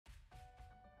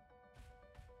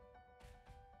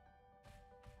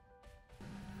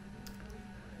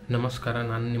ನಮಸ್ಕಾರ,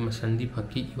 ನಾನು ನಿಮ್ಮ ಸಂದೀಪ್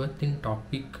ಹಕ್ಕಿ. ಇವತ್ತಿನ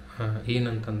ಟಾಪಿಕ್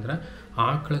ಏನಂತಂದ್ರೆ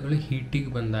ಆಕಳುಗಳು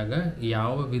ಹೀಟಿಗೆ ಬಂದಾಗ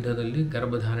ಯಾವ ವಿಧದಲ್ಲಿ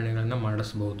ಗರ್ಭಧಾರಣೆಗಳನ್ನು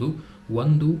ಮಾಡಿಸ್ಬೋದು.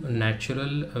 ಒಂದು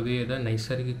ನ್ಯಾಚುರಲ್ ವೇದ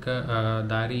ನೈಸರ್ಗಿಕ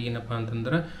ದಾರಿ ಏನಪ್ಪ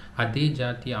ಅಂತಂದ್ರೆ ಅದೇ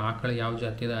ಜಾತಿಯ ಆಕಳು ಯಾವ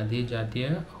ಜಾತಿ ಅದ ಅದೇ ಜಾತಿಯ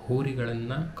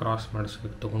ಹೋರಿಗಳನ್ನು ಕ್ರಾಸ್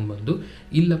ಮಾಡಿಸ್ಬೇಕು ತೊಗೊಂಡ್ಬಂದು.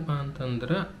 ಇಲ್ಲಪ್ಪ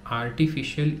ಅಂತಂದ್ರೆ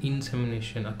ಆರ್ಟಿಫಿಷಿಯಲ್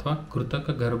ಇನ್ಸೆಮಿನೇಷನ್ ಅಥವಾ ಕೃತಕ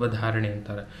ಗರ್ಭಧಾರಣೆ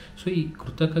ಅಂತಾರೆ. ಸೊ ಈ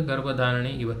ಕೃತಕ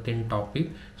ಗರ್ಭಧಾರಣೆ ಇವತ್ತಿನ ಟಾಪಿಕ್.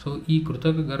 ಸೊ ಈ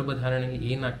ಕೃತಕ ಗರ್ಭಧಾರಣೆಯಲ್ಲಿ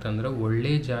ಏನಾಗ್ತಂದ್ರೆ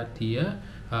ಒಳ್ಳೆ ಜಾತಿಯ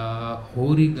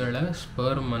ಹೋರಿಗಳ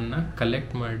ಸ್ಪರ್ಮನ್ನು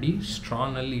ಕಲೆಕ್ಟ್ ಮಾಡಿ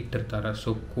ಸ್ಟ್ರಾನಲ್ಲಿ ಇಟ್ಟಿರ್ತಾರೆ. ಸೊ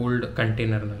ಕೋಲ್ಡ್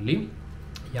ಕಂಟೈನರ್ನಲ್ಲಿ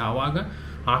ಯಾವಾಗ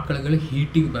ಆಕಳುಗಳು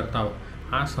ಹೀಟಿಗೆ ಬರ್ತಾವೆ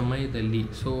ಆ ಸಮಯದಲ್ಲಿ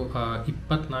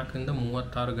 24ರಿಂದ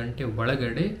 36 ಗಂಟೆ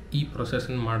ಒಳಗಡೆ ಈ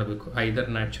ಪ್ರೊಸೆಸನ್ನು ಮಾಡಬೇಕು. ಐದರ್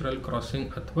ನ್ಯಾಚುರಲ್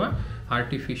ಕ್ರಾಸಿಂಗ್ ಅಥವಾ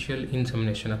ಆರ್ಟಿಫಿಷಿಯಲ್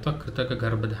ಇನ್ಸೆಮಿನೇಷನ್ ಅಥವಾ ಕೃತಕ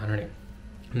ಗರ್ಭಧಾರಣೆ.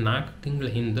 4 ತಿಂಗಳ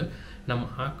ಹಿಂದೆ ನಮ್ಮ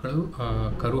ಆಕಳು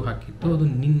ಕರು ಹಾಕಿತ್ತು, ಅದು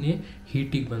ನಿನ್ನೆ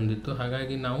ಹೀಟಿಗೆ ಬಂದಿತ್ತು.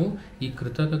 ಹಾಗಾಗಿ ನಾವು ಈ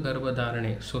ಕೃತಕ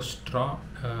ಗರ್ಭಧಾರಣೆ ಸ್ಟ್ರಾ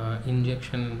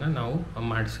ಇಂಜೆಕ್ಷನನ್ನು ನಾವು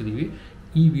ಮಾಡಿಸಿದ್ದೀವಿ.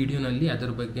 ಈ ವಿಡಿಯೋನಲ್ಲಿ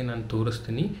ಅದರ ಬಗ್ಗೆ ನಾನು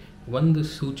ತೋರಿಸ್ತೀನಿ. ಒಂದು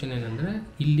ಸೂಚನೆ ಏನಂದರೆ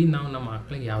ಇಲ್ಲಿ ನಾವು ನಮ್ಮ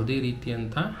ಆಕಳಿಗೆ ಯಾವುದೇ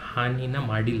ರೀತಿಯಂಥ ಹಾನಿನ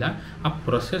ಮಾಡಿಲ್ಲ. ಆ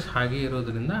ಪ್ರೊಸೆಸ್ ಹಾಗೆ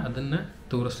ಇರೋದ್ರಿಂದ ಅದನ್ನು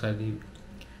ತೋರಿಸ್ತಾ ಇದ್ದೀವಿ.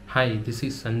 Hi, this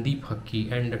is Sandeep Hakki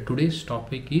and today's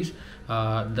topic is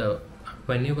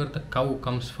whenever the cow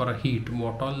comes for a heat,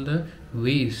 what all the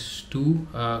ways to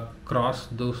cross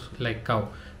those like cow.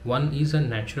 One is a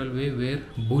natural way where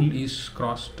bull is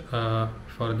crossed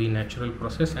for the natural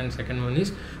process, and second one is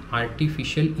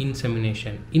artificial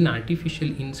insemination. In artificial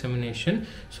insemination,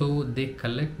 so they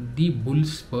collect the bull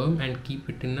sperm and keep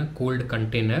it in a cold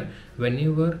container.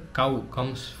 Whenever cow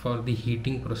comes for the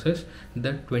heating process,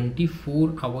 the 24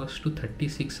 hours to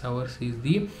 36 hours is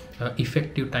the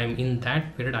effective time. In that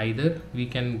period either we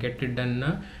can get it done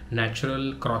natural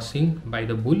crossing by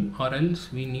the bull, or else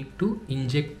we need to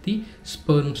inject the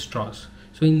sperm straws.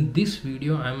 So in this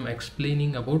video I am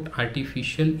explaining about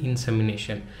artificial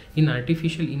insemination. In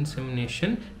artificial insemination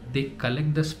they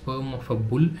collect the sperm of a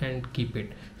bull and keep it.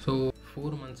 So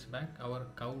 4 months back our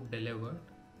cow delivered,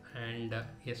 and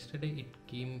yesterday it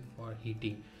came for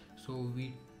heating. So we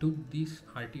took this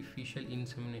artificial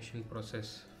insemination process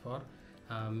for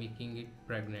making it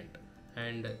pregnant,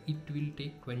 and it will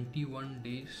take 21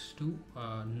 days to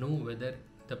know whether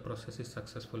the process is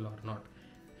successful or not.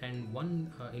 And one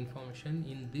information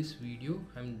in this video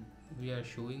we are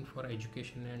showing for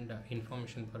education and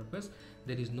information purpose.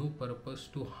 There is no purpose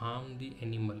to harm the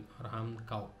animal or harm the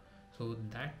cow. So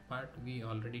that part we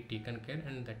already taken care,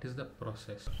 and that is the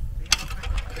process.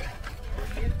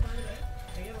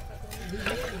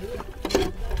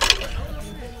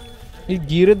 ಈ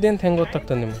ಗೀರದ್ದೆ ಅಂತ ಹೆಂಗೆ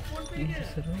ಗೊತ್ತಾಗ್ತದೆ ನಿಮಗೆ? ಇದು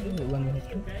sir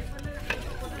ಬಂದ್ಬಿಟ್ಟು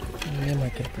name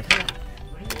ಹಾಕಿರ್ತಾರೆ.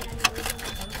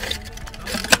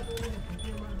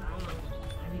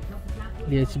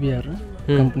 HBR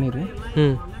company ರೀ,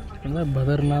 ಅಂದ್ರೆ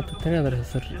ಬದರ್ನಾಥ್ ಅಂತೇಳಿ ಅದರ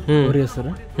ಹೆಸರು ರೀ, ಅವ್ರ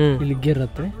ಹೆಸರು. ಇಲ್ಲಿ ಗಿರ್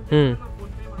ಹತ್ರ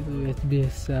ಇದು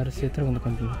HBSRC ಹತ್ರ ಒಂದು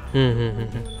ಕಂಪ್ನಿ.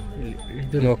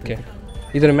 ಓಕೆ,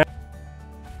 ಇದ್ರ ಮ್ಯಾಲೆ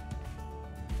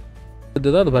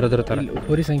ಅದು ಬರೆದಿರ್ತಾರೆ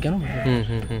ಹೋರಿ ಸಂಖ್ಯಾನು.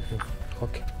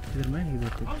 ಓಕೆ, ಇದ್ರ ಮ್ಯಾಲೆ ಇದು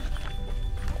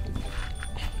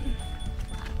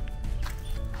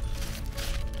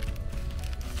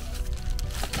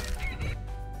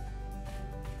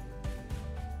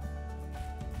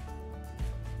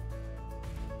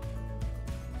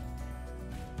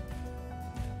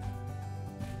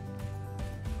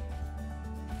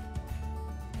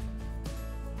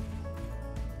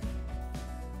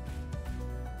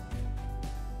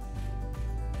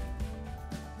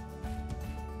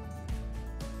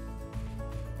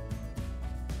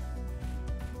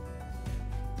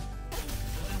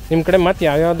ನಿಮ್ಮ ಕಡೆ ಮತ್ತೆ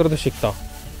ಯಾವ್ಯಾವ್ದ್ರದ್ದು ಸಿಗ್ತಾವ?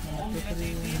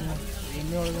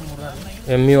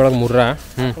 ಎಮ್ಮಿ ಒಳಗೆ ಮುರ್ರಾ,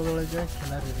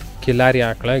 ಕಿಲಾರಿ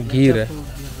ಆಕಳ, ಗೀರ್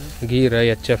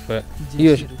HF,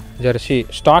 ಇವು ಜರ್ಸಿ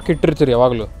ಸ್ಟಾಕ್ ಇಟ್ಟಿರ್ತೀರಿ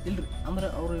ಯಾವಾಗಲೂ?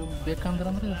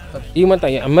 ಈಗ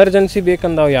ಮತ್ತೆ ಎಮರ್ಜೆನ್ಸಿ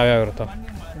ಬೇಕಂದಾವ ಯಾವ್ಯಾವ ಇರ್ತಾವ?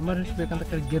 ಎಮರ್ಜೆನ್ಸಿ ಬೇಕಂತ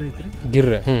ಗಿರ್ ಐತ್ರಿ,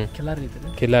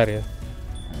 ಕಿಲಾರಿ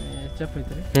HF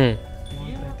ಐತ್ರಿ,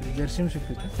 ಜರ್ಸಿಮ್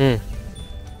ಸಿಗ್ತೈತಿ,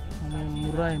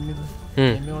 ಮುರ್ರಾ ಎಮ್ಮಿದು,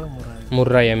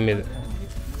 ಮುರ್ರಾ ಎಮ್ಮಿದು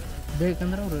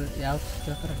ಬೇಕಂದ್ರೆ ಅವ್ರು ಯಾವ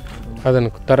ಅದನ್ನು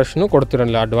ತರಸ್ನು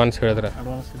ಕೊಡ್ತೀರಲ್ಲ ಅಡ್ವಾನ್ಸ್ ಹೇಳಿದ್ರೆ?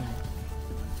 ಅಡ್ವಾನ್ಸ್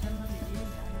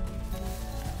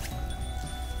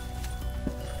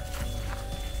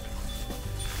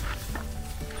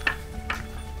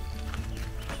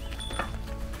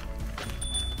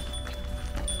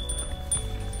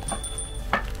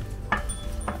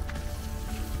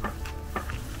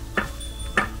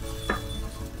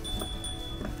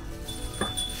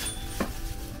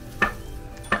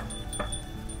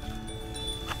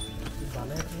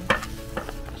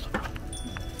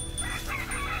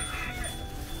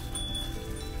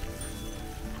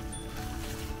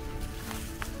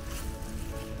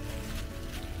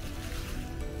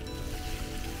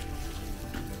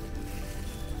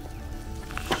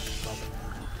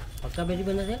मक्का बेजी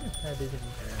बना दे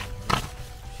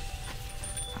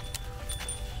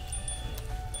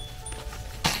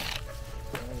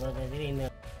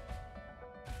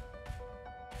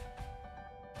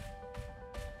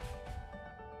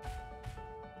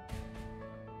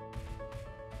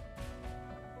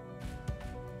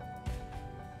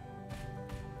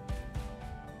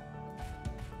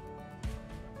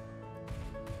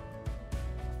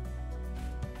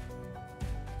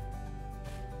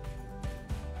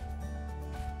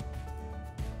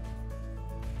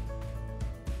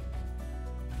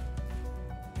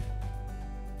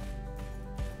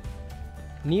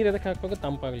ನೀರು ಅದಕ್ಕೆ ಹಾಕುವಾಗ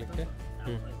ತಂಪಾಗಲಿಕ್ಕೆ.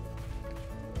 ಹ್ಞೂ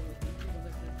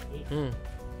ಹ್ಞೂ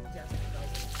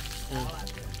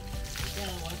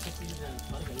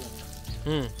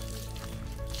ಹ್ಞೂ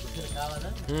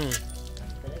ಹ್ಞೂ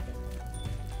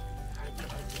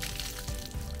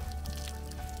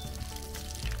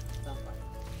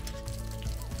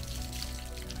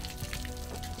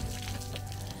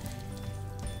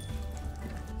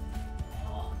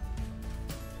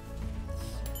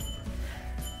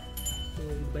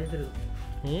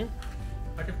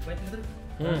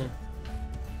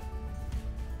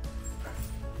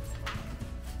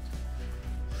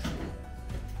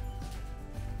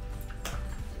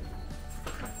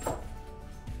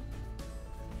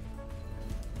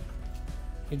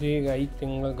ಇದು ಈಗ 5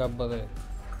 ತಿಂಗಳ ಗಬ್ಬದ.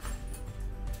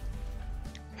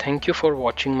 Thank you for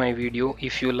watching my video.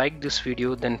 If you like this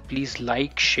video, then please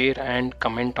like, share and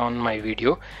comment on my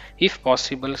video. If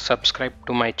possible, subscribe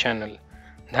to my channel.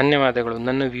 ಧನ್ಯವಾದಗಳು.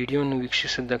 ನನ್ನ ವಿಡಿಯೋವನ್ನು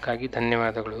ವೀಕ್ಷಿಸಿದ್ದಕ್ಕಾಗಿ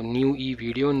ಧನ್ಯವಾದಗಳು. ನೀವು ಈ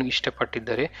ವಿಡಿಯೋವನ್ನು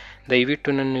ಇಷ್ಟಪಟ್ಟಿದ್ದರೆ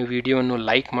ದಯವಿಟ್ಟು ನನ್ನ ವಿಡಿಯೋವನ್ನು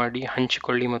ಲೈಕ್ ಮಾಡಿ,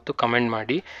 ಹಂಚಿಕೊಳ್ಳಿ ಮತ್ತು ಕಮೆಂಟ್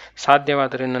ಮಾಡಿ.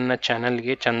 ಸಾಧ್ಯವಾದರೆ ನನ್ನ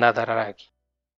ಚಾನಲ್ಗೆ ಚಂದಾದಾರರಾಗಿ.